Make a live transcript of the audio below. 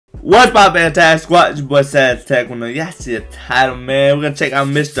What's poppin', Attack Squad? It's your boy SatAttack. Y'all see the title, man. We're gonna check out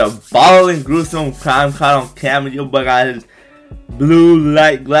Mr. Ballin' gruesome crime caught on camera. Your boy got his blue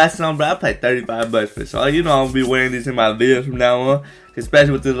light glasses on, bro. I paid $35 for this. So you know I'm gonna be wearing these in my videos from now on,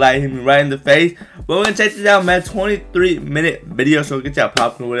 especially with the light hitting me right in the face. But we're gonna check this out, man. 23-minute video, so get y'all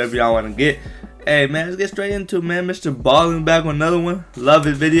popcorn, whatever y'all wanna get. Hey man, let's get straight into it, man. Mr. Ballin' back with another one. Love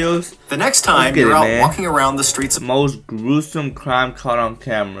his videos. The next time you're out walking around the streets of most gruesome crime caught on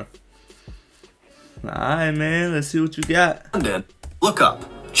camera. Alright man, let's see what you got. London, look up.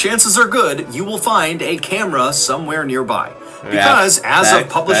 Chances are good you will find a camera somewhere nearby. Because as of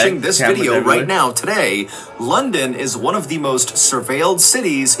publishing this video right now, today, London is one of the most surveilled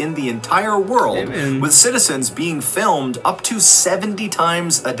cities in the entire world, with citizens being filmed up to 70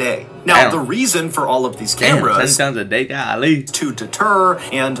 times a day. Now, the reason for all of these cameras 10 times a day, golly, to deter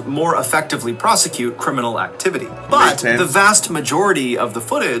and more effectively prosecute criminal activity. But the vast majority of the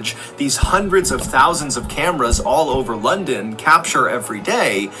footage these hundreds of thousands of cameras all over London capture every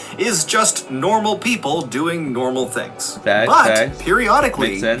day is just normal people doing normal things. But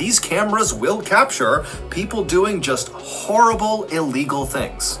periodically, these cameras will capture people doing just horrible, illegal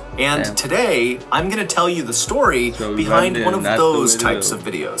things. And today, I'm going to tell you the story behind one of those types of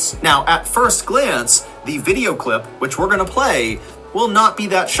videos. Now, at first glance, the video clip, which we're going to play, will not be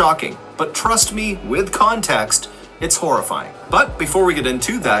that shocking. But trust me, with context, it's horrifying. But before we get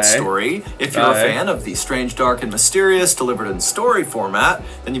into that story, if you're a fan of the strange, dark, and mysterious delivered in story format,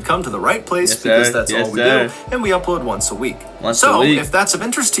 then you've come to the right place because that's all we do, and we upload once a week. So if that's of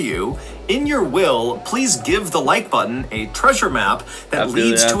interest to you, in your will, please give the like button a treasure map that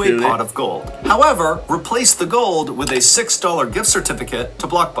leads to a pot of gold. However, replace the gold with a $6 gift certificate to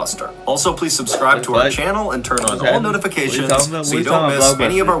Blockbuster. Also, please subscribe to our channel and turn on all notifications so you don't miss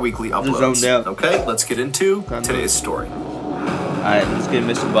any of our weekly uploads. Okay, let's get into today's story. Alright, let's get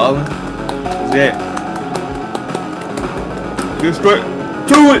Mr. Ballin'. Let's get straight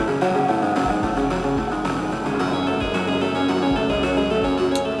to it.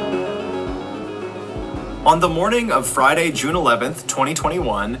 On the morning of Friday, June 11th,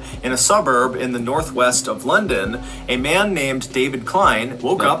 2021, in a suburb in the northwest of London, a man named David Klein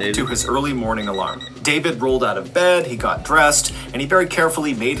woke up to his early morning alarm. David rolled out of bed, he got dressed, and he very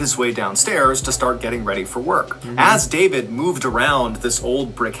carefully made his way downstairs to start getting ready for work. As David moved around this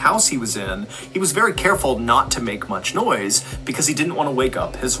old brick house he was in, he was very careful not to make much noise because he didn't want to wake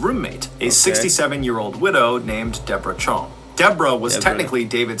up his roommate, a 67-year-old widow named Deborah Chong. Deborah was technically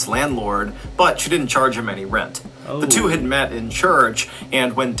David's landlord, but she didn't charge him any rent. The two had met in church,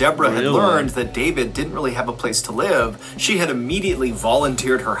 and when Deborah had learned that David didn't really have a place to live, she had immediately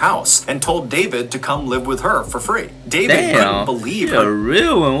volunteered her house and told David to come live with her for free. David couldn't believe her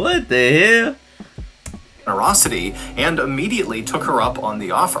real one. What the hell? Generosity and immediately took her up on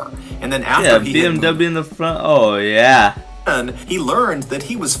the offer. And then after he BMW in the front. Oh yeah. He learned that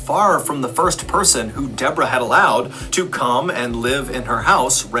he was far from the first person who Deborah had allowed to come and live in her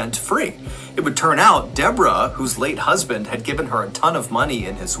house rent-free. It would turn out Deborah, whose late husband had given her a ton of money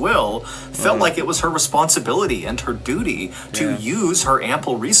in his will, felt like it was her responsibility and her duty to use her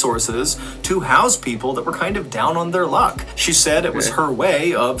ample resources to house people that were kind of down on their luck. She said it was her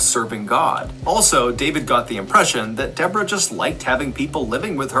way of serving God. Also, David got the impression that Deborah just liked having people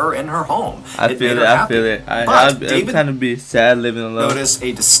living with her in her home. I feel it. I'd kind of be sad living alone. Notice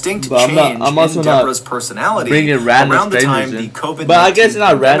a distinct change in Deborah's personality around the time the COVID-19 But I guess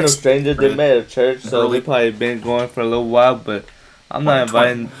not random strangers. They met at church, so they probably been going for a little while, but I'm not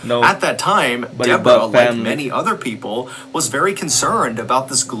inviting no. At that time, Deborah, like many other people, was very concerned about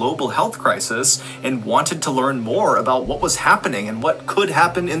this global health crisis and wanted to learn more about what was happening and what could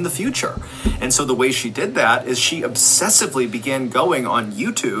happen in the future. And so the way she did that is she obsessively began going on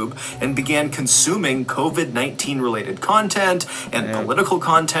YouTube and began consuming COVID-19 related content and political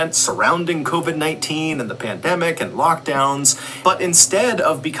content surrounding COVID-19 and the pandemic and lockdowns. But instead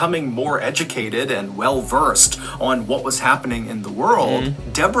of becoming more educated and well-versed on what was happening in the world,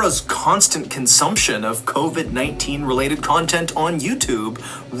 Deborah's constant consumption of COVID-19 related content on YouTube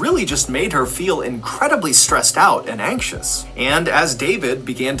really just made her feel incredibly stressed out and anxious. And as David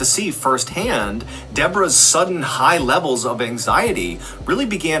began to see firsthand, Deborah's sudden high levels of anxiety really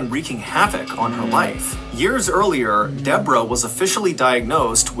began wreaking havoc on her life. Years earlier, Deborah was officially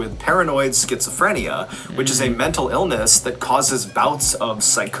diagnosed with paranoid schizophrenia, which is a mental illness that causes bouts of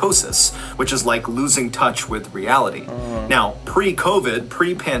psychosis, which is like losing touch with reality. Now, pre pre-COVID,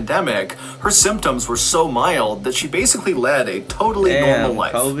 pre-pandemic, her symptoms were so mild that she basically led a totally normal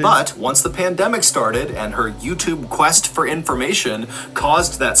life. COVID. But once the pandemic started and her YouTube quest for information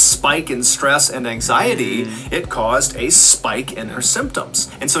caused that spike in stress and anxiety, it caused a spike in her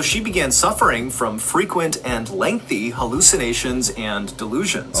symptoms. And so she began suffering from frequent and lengthy hallucinations and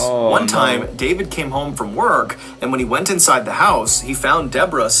delusions. One time, David came home from work, and when he went inside the house, he found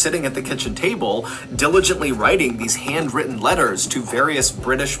Deborah sitting at the kitchen table, diligently writing these handwritten letters to various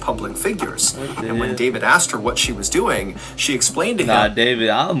British public figures. And when David asked her what she was doing, she explained to him, "Nah, David,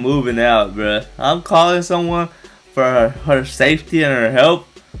 I'm moving out, bruh. I'm calling someone for her safety and her help,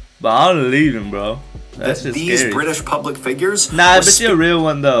 but I'm leaving, bro." That's just these scary. British public figures. Nah, but you're a real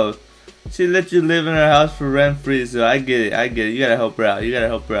one though. She let you live in her house for rent free, so I get it. I get it. You gotta help her out. You gotta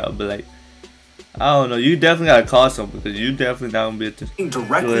help her out, but like, I don't know. You definitely gotta call someone because you definitely not gonna be able to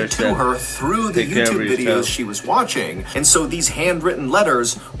directly to her through the YouTube videos she was watching. And so these handwritten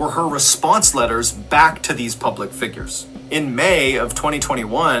letters were her response letters back to these public figures. In May of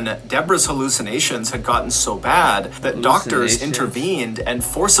 2021, Deborah's hallucinations had gotten so bad that doctors intervened and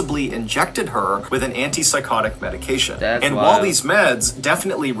forcibly injected her with an antipsychotic medication. And while these meds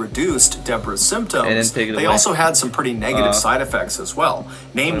definitely reduced Deborah's symptoms, they also had some pretty negative side effects as well.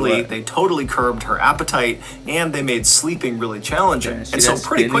 Namely, they totally curbed her appetite and they made sleeping really challenging. And so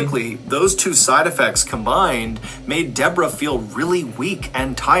pretty quickly, those two side effects combined made Deborah feel really weak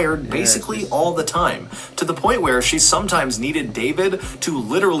and tired basically all the time, to the point where she sometimes needed David to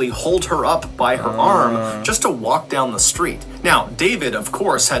literally hold her up by her arm just to walk down the street. Now, David, of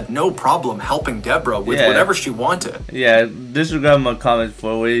course, had no problem helping Deborah with whatever she wanted. Yeah, disregard my comments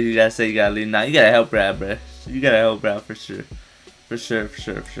for where you gotta say you gotta leave. Now, you gotta help her out, bro. You gotta help her out for sure. For sure.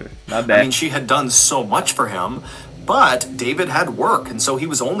 Not bad. I mean, she had done so much for him, but David had work, and so he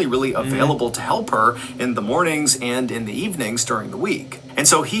was only really available to help her in the mornings and in the evenings during the week. And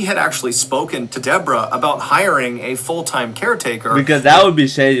so he had actually spoken to Deborah about hiring a full-time caretaker. Because that would be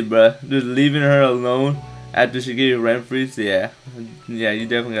shady, bro. Just leaving her alone after she gave you rent freeze, yeah, you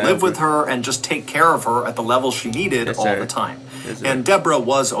definitely gotta live with her and just take care of her at the level she needed all the time. And Deborah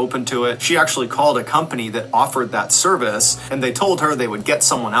was open to it. She actually called a company that offered that service, and they told her they would get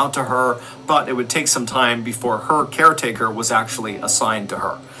someone out to her, but it would take some time before her caretaker was actually assigned to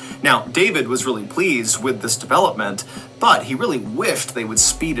her. Now, David was really pleased with this development, but he really wished they would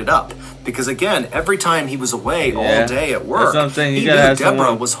speed it up. Because again, every time he was away all day at work, he knew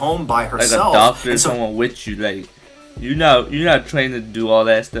Deborah was home by herself. Like a doctor or someone with you. Like, you're not trained to do all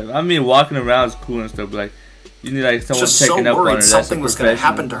that stuff. I mean, walking around is cool and stuff, but like, you need like someone checking up on her. Something was going to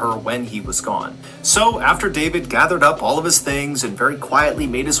happen to her when he was gone. So after David gathered up all of his things and very quietly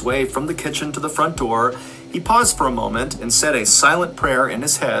made his way from the kitchen to the front door, he paused for a moment and said a silent prayer in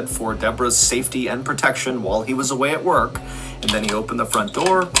his head for Deborah's safety and protection while he was away at work. And then he opened the front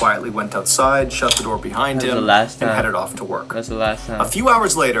door, quietly went outside, shut the door behind him, and headed off to work. That's the last time. A few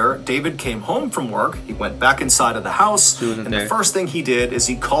hours later, David came home from work. He went back inside of the house, and the first thing he did is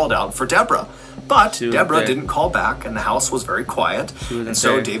he called out for Deborah. But Deborah didn't call back, and the house was very quiet. And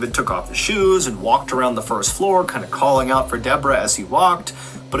so David took off his shoes and walked around the first floor, kind of calling out for Deborah as he walked.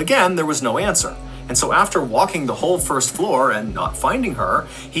 But again, there was no answer. And so after walking the whole first floor and not finding her,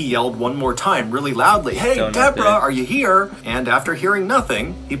 he yelled one more time really loudly, "Hey, Deborah, are you here?" And after hearing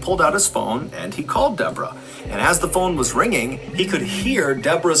nothing, he pulled out his phone and he called Deborah. And as the phone was ringing, he could hear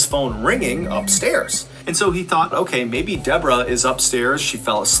Deborah's phone ringing upstairs. And so he thought, okay, maybe Deborah is upstairs, she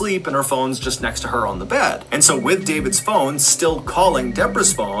fell asleep, and her phone's just next to her on the bed. And so with David's phone still calling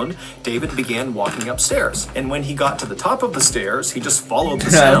Deborah's phone, David began walking upstairs. And when he got to the top of the stairs, he just followed the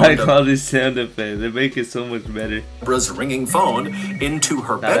sound I like all these sound effects. They make it so much better. Deborah's ringing phone into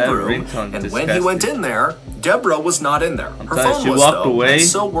her bedroom. And when he went in there, Deborah was not in there. Her phone was though, and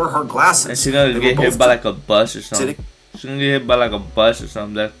so were her glasses. And she's gonna get hit by like a bus or something. She's gonna get hit by like a bus or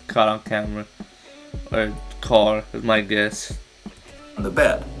something that caught on camera. Or car, is my guess. On the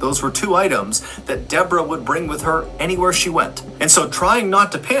bed. Those were two items that Deborah would bring with her anywhere she went. And so trying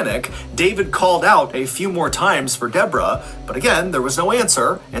not to panic, David called out a few more times for Deborah, but again, there was no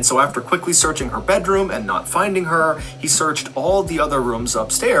answer. And so after quickly searching her bedroom and not finding her, he searched all the other rooms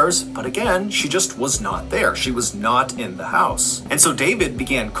upstairs, but again, she just was not there. She was not in the house. And so David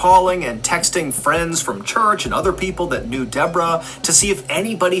began calling and texting friends from church and other people that knew Deborah to see if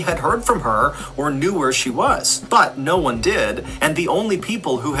anybody had heard from her or knew where she was. But no one did, and the only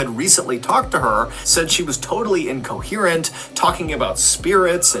people who had recently talked to her said she was totally incoherent, talking about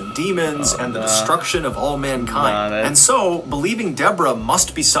spirits and demons and the destruction of all mankind. And so, believing Deborah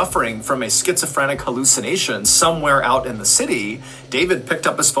must be suffering from a schizophrenic hallucination somewhere out in the city, David picked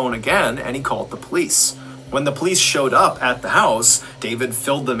up his phone again and he called the police. When the police showed up at the house, David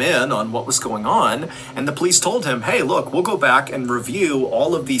filled them in on what was going on, and the police told him, hey, look, we'll go back and review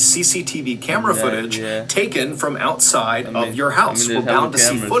all of the CCTV camera footage taken from outside of your house. We're bound to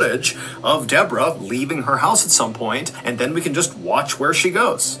see footage of Deborah leaving her house at some point, and then we can just watch where she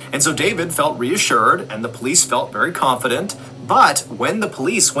goes. And so David felt reassured, and the police felt very confident. But when the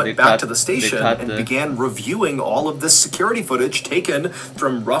police went back to the station and began reviewing all of this security footage taken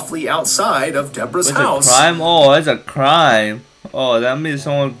from roughly outside of Deborah's house... a crime? Oh, that's a crime. Oh, that means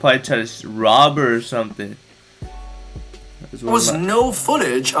someone probably tried to rob her or something. There was no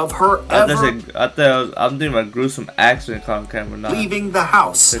footage of her I'm thinking about gruesome accident on camera, not leaving the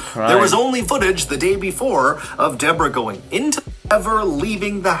house. There was only footage the day before of Deborah going into ever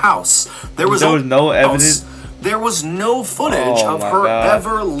leaving the house. There was no evidence. There was no footage of her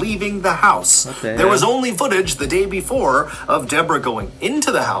ever leaving the house. There was only footage the day before of Deborah going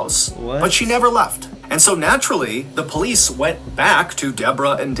into the house, but she never left. And so naturally, the police went back to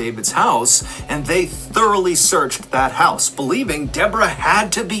Deborah and David's house, and they thoroughly searched that house, believing Deborah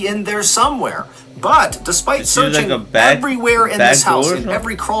had to be in there somewhere. But despite searching everywhere in this house, in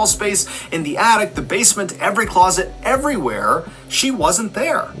every crawl space, in the attic, the basement, every closet, everywhere, she wasn't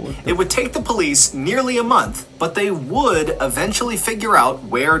there. It would take the police nearly a month, but they would eventually figure out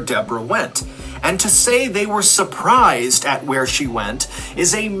where Deborah went. And to say they were surprised at where she went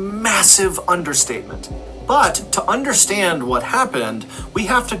is a massive understatement. But to understand what happened, we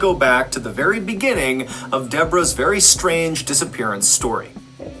have to go back to the very beginning of Deborah's very strange disappearance story.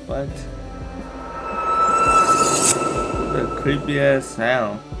 What? What a creepy ass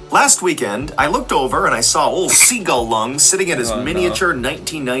sound. Last weekend, I looked over and I saw old Seagull Lung sitting at his miniature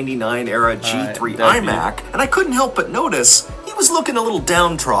 1999 era G3 iMac, and I couldn't help but notice he was looking a little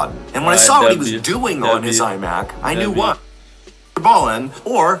downtrodden. And when I saw what he was doing on his iMac, I knew what. Ballin,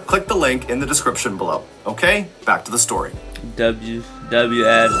 or click the link in the description below. Okay, back to the story. W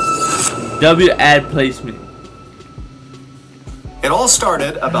ad placement. It all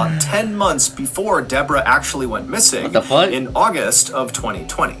started about 10 months before Deborah actually went missing in August of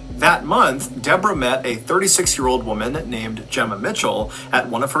 2020. That month, Deborah met a 36-year-old woman named Gemma Mitchell at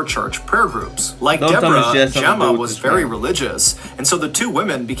one of her church prayer groups. Like Deborah, Gemma was very religious, and so the two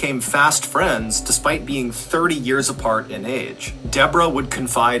women became fast friends despite being 30 years apart in age. Deborah would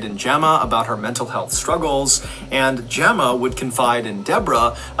confide in Gemma about her mental health struggles, and Gemma would confide in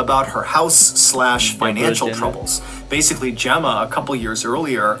Deborah about her house/financial troubles. Basically, Gemma, a couple years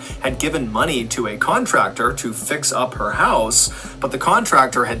earlier, had given money to a contractor to fix up her house, but the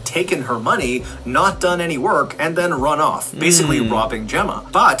contractor had taken her money, not done any work, and then run off, basically robbing Gemma.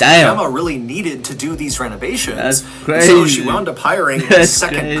 But Gemma really needed to do these renovations, so she wound up hiring a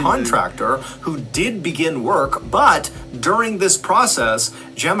second contractor who did begin work, but during this process,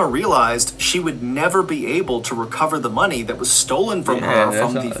 Gemma realized she would never be able to recover the money that was stolen from her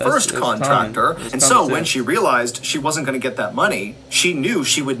from the first contractor, and so when she realized she wasn't going to get that money, she knew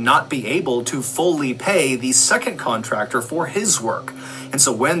she would not be able to fully pay the second contractor for his work. And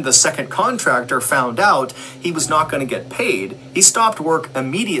so when the second contractor found out he was not going to get paid, he stopped work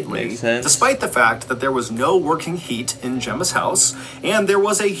immediately, despite the fact that there was no working heat in Gemma's house, and there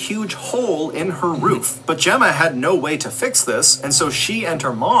was a huge hole in her roof. But Gemma had no way to fix this, and so she and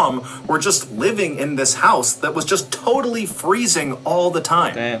her mom were just living in this house that was just totally freezing all the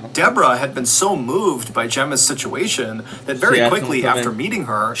time. Deborah had been so moved by Gemma's situation that very quickly after meeting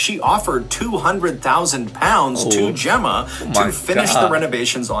her, she offered £200,000 to Gemma to finish the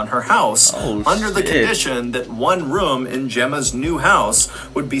renovations on her house under the condition that one room in Gemma's new house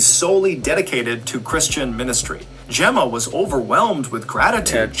would be solely dedicated to Christian ministry. Gemma was overwhelmed with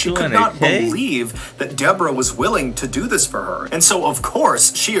gratitude. She could not believe that Deborah was willing to do this for her. And so, of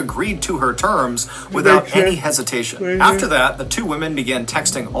course, she agreed to her terms without any hesitation. After that, the two women began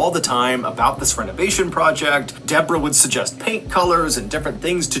texting all the time about this renovation project. Deborah would suggest paint colors and different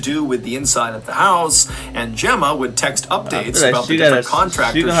things to do with the inside of the house, and Gemma would text updates about the different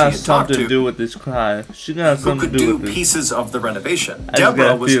contractors she had talked to do with this crime. Who could do pieces of the renovation.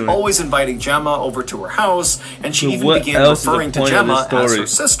 Deborah was always inviting Gemma over to her house, and she even began referring to Gemma as her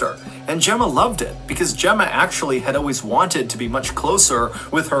sister. And Gemma loved it, because Gemma actually had always wanted to be much closer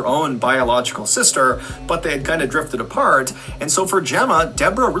with her own biological sister, but they had kind of drifted apart. And so for Gemma,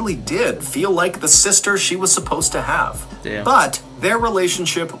 Deborah really did feel like the sister she was supposed to have. But their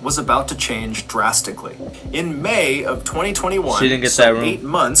relationship was about to change drastically. In May of 2021, so 8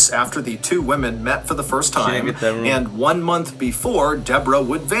 months after the two women met for the first time, and 1 month before Deborah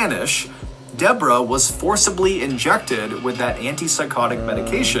would vanish, Deborah was forcibly injected with that antipsychotic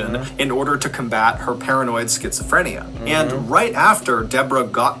medication in order to combat her paranoid schizophrenia. And right after Deborah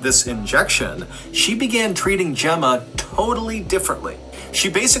got this injection, she began treating Gemma totally differently. She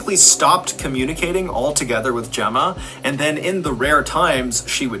basically stopped communicating altogether with Gemma, and then in the rare times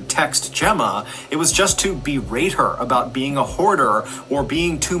she would text Gemma, it was just to berate her about being a hoarder or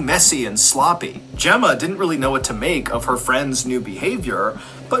being too messy and sloppy. Gemma didn't really know what to make of her friend's new behavior,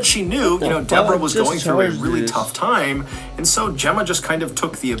 but she knew, Deborah was going through a really tough time, and so Gemma just kind of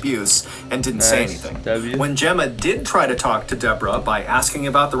took the abuse and didn't say anything. When Gemma did try to talk to Deborah by asking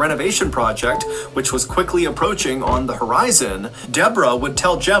about the renovation project, which was quickly approaching on the horizon, Deborah would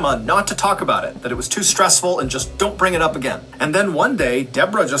tell Gemma not to talk about it, that it was too stressful and just don't bring it up again. And then one day,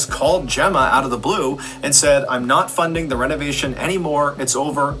 Deborah just called Gemma out of the blue and said, "I'm not funding the renovation anymore, it's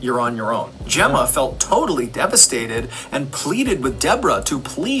over, you're on your own." Gemma felt totally devastated and pleaded with Deborah to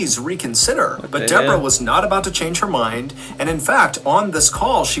please reconsider. But Deborah was not about to change her mind, and in fact, on this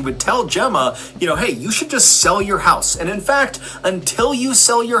call, she would tell Gemma, hey, you should just sell your house. And in fact, until you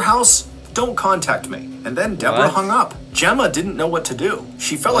sell your house, don't contact me. And then Deborah hung up. Gemma didn't know what to do.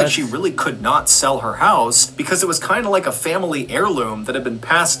 She felt like she really could not sell her house because it was kind of like a family heirloom that had been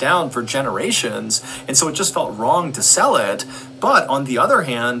passed down for generations, and so it just felt wrong to sell it. But on the other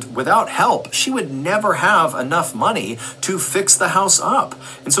hand, without help, she would never have enough money to fix the house up.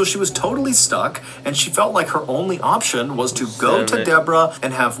 And so she was totally stuck, and she felt like her only option was to go to Deborah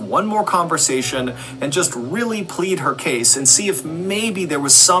and have one more conversation and just really plead her case and see if maybe there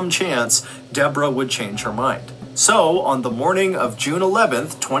was some chance Deborah would change her mind. So, on the morning of June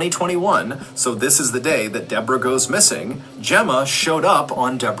 11th, 2021, so this is the day that Deborah goes missing, Gemma showed up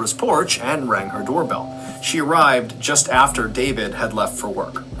on Deborah's porch and rang her doorbell. She arrived just after David had left for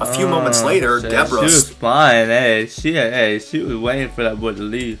work. A few moments later, Deborah... She was fine, she was waiting for that boy to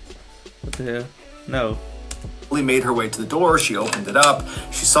leave. What the hell? No. Made her way to the door, she opened it up,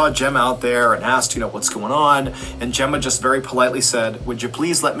 she saw Gemma out there and asked, what's going on, and Gemma just very politely said, "Would you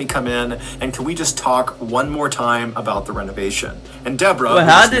please let me come in, and can we just talk one more time about the renovation?" And Deborah... But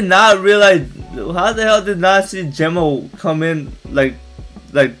how the hell did not see Gemma come in, like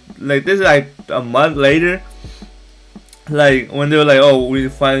this is like a month later? Like, when they were like, "Oh, we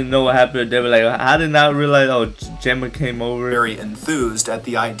finally know what happened," they were like, "I did not realize, oh, Gemma came over." Very enthused at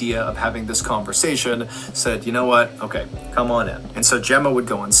the idea of having this conversation, said, "You know what? Okay, come on in." And so Gemma would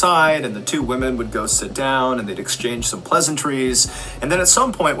go inside, and the two women would go sit down, and they'd exchange some pleasantries. And then at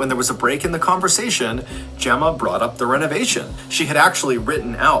some point, when there was a break in the conversation, Gemma brought up the renovation. She had actually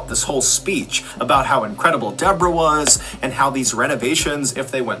written out this whole speech about how incredible Deborah was, and how these renovations,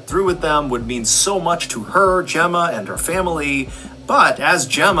 if they went through with them, would mean so much to her, Gemma, and her family. But as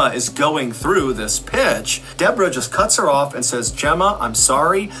Gemma is going through this pitch, Deborah just cuts her off and says, "Gemma, I'm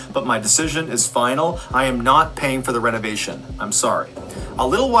sorry, but my decision is final. I am not paying for the renovation. I'm sorry." A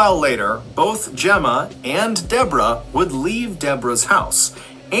little while later, both Gemma and Deborah would leave Deborah's house.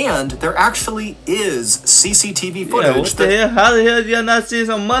 And there actually is CCTV footage. What the hell? How the hell did you not see this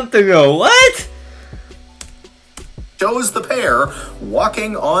a month ago? What? Shows the pair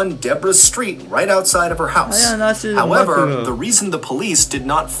walking on Deborah's street right outside of her house. However, the reason the police did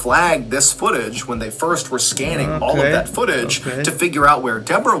not flag this footage when they first were scanning all of that footage to figure out where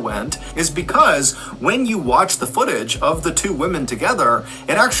Deborah went is because when you watch the footage of the two women together,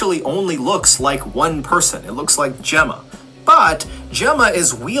 it actually only looks like one person. It looks like Gemma. But Gemma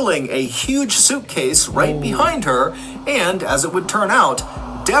is wheeling a huge suitcase right behind her, and as it would turn out,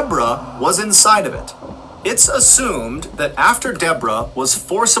 Deborah was inside of it. It's assumed that after Deborah was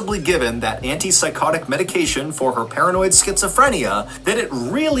forcibly given that antipsychotic medication for her paranoid schizophrenia, that it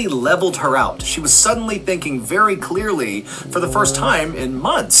really leveled her out. She was suddenly thinking very clearly for the first time in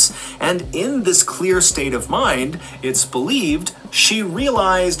months. And in this clear state of mind, it's believed she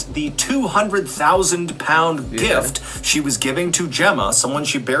realized the 200,000 pound gift she was giving to Gemma, someone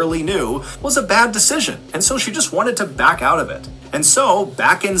she barely knew, was a bad decision. And so she just wanted to back out of it. And so,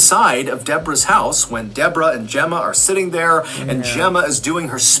 back inside of Deborah's house, when Deborah and Gemma are sitting there, and Gemma is doing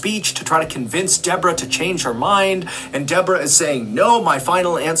her speech to try to convince Deborah to change her mind, and Deborah is saying, "No, my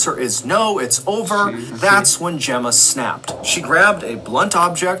final answer is no, it's over," that's when Gemma snapped. She grabbed a blunt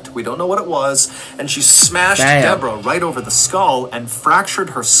object, we don't know what it was, and she smashed Deborah right over the skull and fractured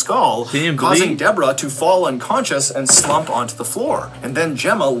her skull, causing Deborah to fall unconscious and slump onto the floor. And then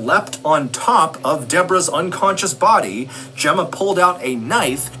Gemma leapt on top of Deborah's unconscious body. Gemma pulled out a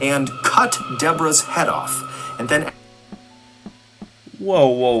knife and cut Deborah's head off. And then...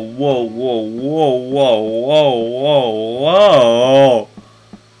 Whoa.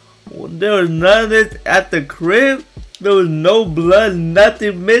 There was none of this at the crib? There was no blood,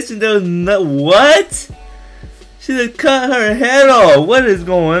 nothing missing. There was no what? She just cut her head off. What is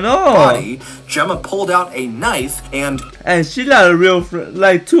going on? Body, Gemma pulled out a knife and she got a real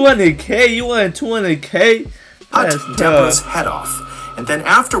like 200K. You want 200K? cut Deborah's head off. And then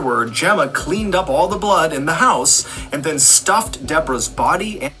afterward, Gemma cleaned up all the blood in the house and then stuffed Deborah's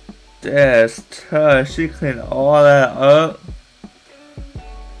body. And that's tough. She cleaned all that up.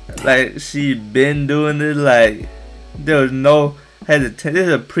 Like she been doing it. Like there was no hesitation. This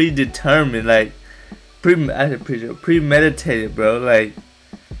is a predetermined, like premeditated, bro. Like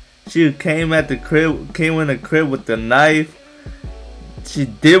she came in the crib with the knife. She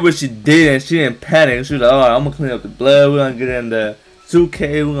did what she did and she didn't panic. She was like, alright, I'm gonna clean up the blood. We're gonna get in the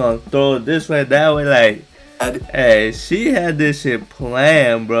suitcase. We're gonna throw it this way, that way. Like, hey, she had this shit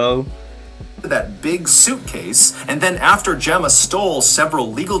planned, bro. That big suitcase, and then after Gemma stole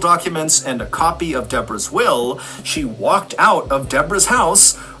several legal documents and a copy of Deborah's will, she walked out of Deborah's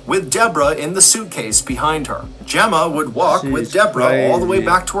house with Deborah in the suitcase behind her. Gemma would walk with Deborah all the way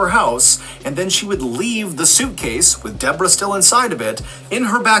back to her house, and then she would leave the suitcase, with Deborah still inside of it, in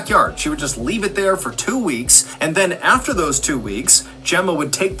her backyard. She would just leave it there for 2 weeks, and then after those 2 weeks, Gemma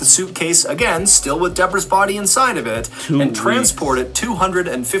would take the suitcase again, still with Deborah's body inside of it, and transport it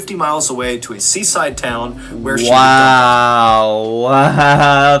 250 miles away to a seaside town where she would dump it.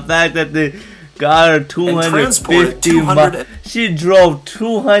 Wow. The fact that they got her 250 miles. She drove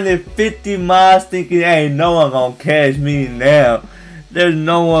 250 miles thinking, ain't no one gonna catch me now. There's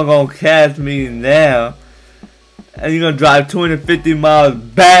no one gonna catch me now. And you're gonna drive 250 miles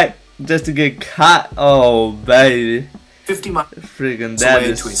back just to get caught? Oh, baby. 50 miles freaking that away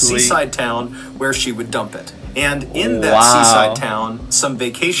is to a sweet. seaside town where she would dump it. And in that seaside town, some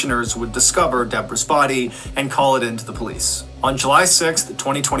vacationers would discover Deborah's body and call it into the police. On July 6th,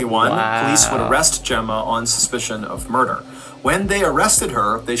 2021, police would arrest Gemma on suspicion of murder. When they arrested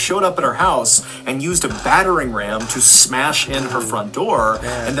her, they showed up at her house and used a battering ram to smash in her front door.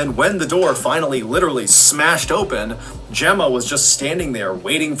 And then when the door finally literally smashed open, Gemma was just standing there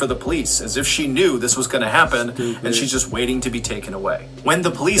waiting for the police as if she knew this was going to happen, and she's just waiting to be taken away. When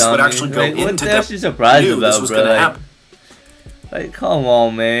the police would actually go into Deborah, she knew this was going to happen. Like, come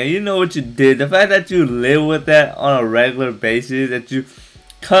on, man. You know what you did. The fact that you live with that on a regular basis, that you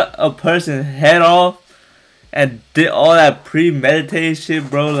cut a person's head off and did all that premeditated shit,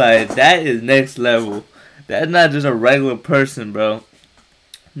 bro, like, that is next level. That's not just a regular person, bro.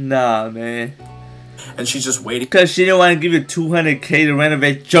 Nah, man. And she's just waiting. Because she didn't want to give you 200K to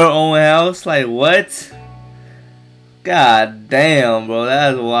renovate your own house? Like, what? God damn, bro,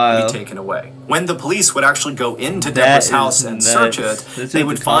 that's wild. Be taken away. When the police would actually go into Deborah's house and search it, they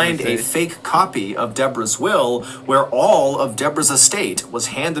would find a fake copy of Deborah's will where all of Deborah's estate was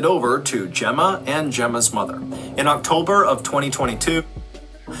handed over to Gemma and Gemma's mother. In October of 2022,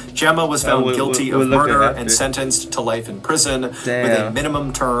 Gemma was found guilty of murder and sentenced to life in prison with a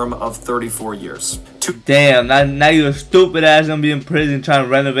minimum term of 34 years. Damn, now you're stupid ass gonna be in prison trying to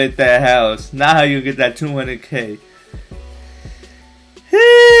renovate that house. Now how you get that 200K?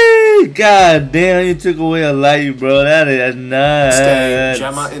 God damn, you took away a life, bro. That is nuts.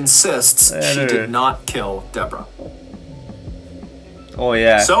 Gemma insists she did not kill Deborah. Oh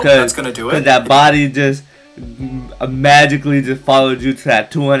yeah, so that's gonna do it. That body just magically just followed you to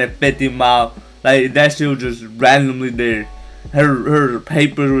that 250 mile. Like that shit was just randomly there. Her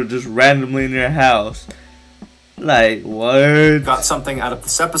papers were just randomly in your house. Like, what? Got something out of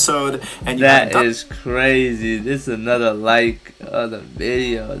this episode, and you that is crazy. This is another like of the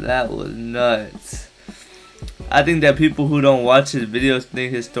video. That was nuts. I think that people who don't watch his videos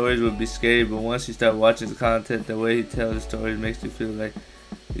think his stories would be scary, but once you start watching his content, the way he tells the stories makes you feel like,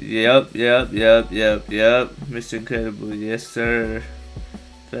 yep, Mr. Incredible, yes sir.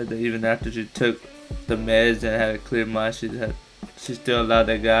 But that even after she took the meds and had a clear mind, she still allowed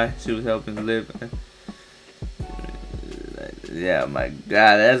that guy she was helping live. Yeah, my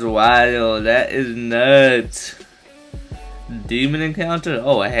God, that's wild. That is nuts. Demon encounter?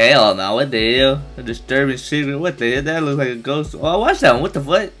 Oh, hell no. What the hell? A disturbing secret? What the hell? That looks like a ghost. Oh, I watched that one. What the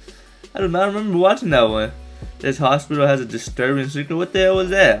fuck? I do not remember watching that one. This hospital has a disturbing secret. What the hell was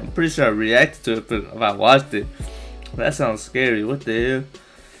that? I'm pretty sure I reacted to it if I watched it. That sounds scary. What the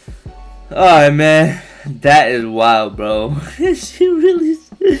hell? Alright, man. That is wild, bro. She really...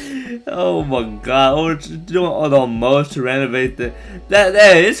 Oh my God, we're doing all the most to renovate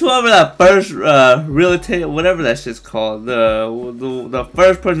hey, it's whoever that first real estate, whatever that shit's called, the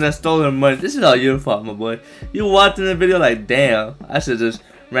first person that stole her money. This is all your fault, my boy. You watching the video like, damn, I should just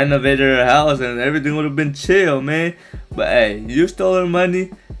renovate her house and everything would have been chill, man. But hey, you stole her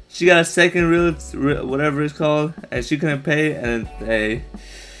money. she got a second reel, whatever it's called, and she couldn't pay, and hey,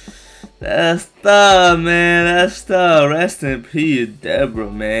 that's tough, man. That's tough. Rest in peace,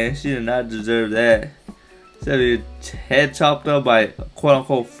 Deborah, man. She did not deserve that. Instead of your head chopped up by a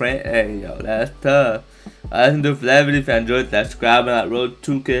quote-unquote friend. Hey, yo, that's tough. That's gonna do it for that video. If you enjoyed that, subscribe on that road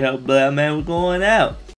to 2K help black man. We're going out.